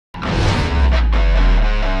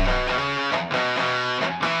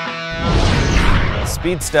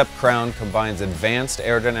Speed Step crown combines advanced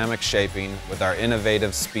aerodynamic shaping with our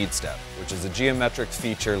innovative Speed Step, which is a geometric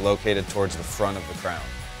feature located towards the front of the crown.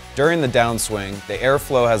 During the downswing, the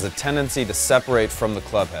airflow has a tendency to separate from the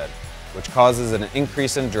club head, which causes an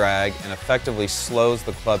increase in drag and effectively slows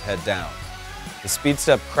the club head down. The Speed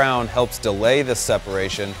Step crown helps delay this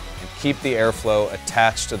separation and keep the airflow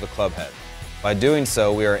attached to the club head. By doing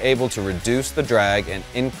so, we are able to reduce the drag and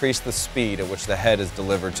increase the speed at which the head is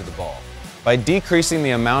delivered to the ball. By decreasing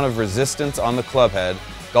the amount of resistance on the club head,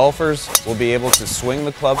 golfers will be able to swing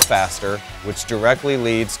the club faster, which directly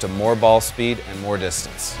leads to more ball speed and more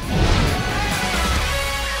distance.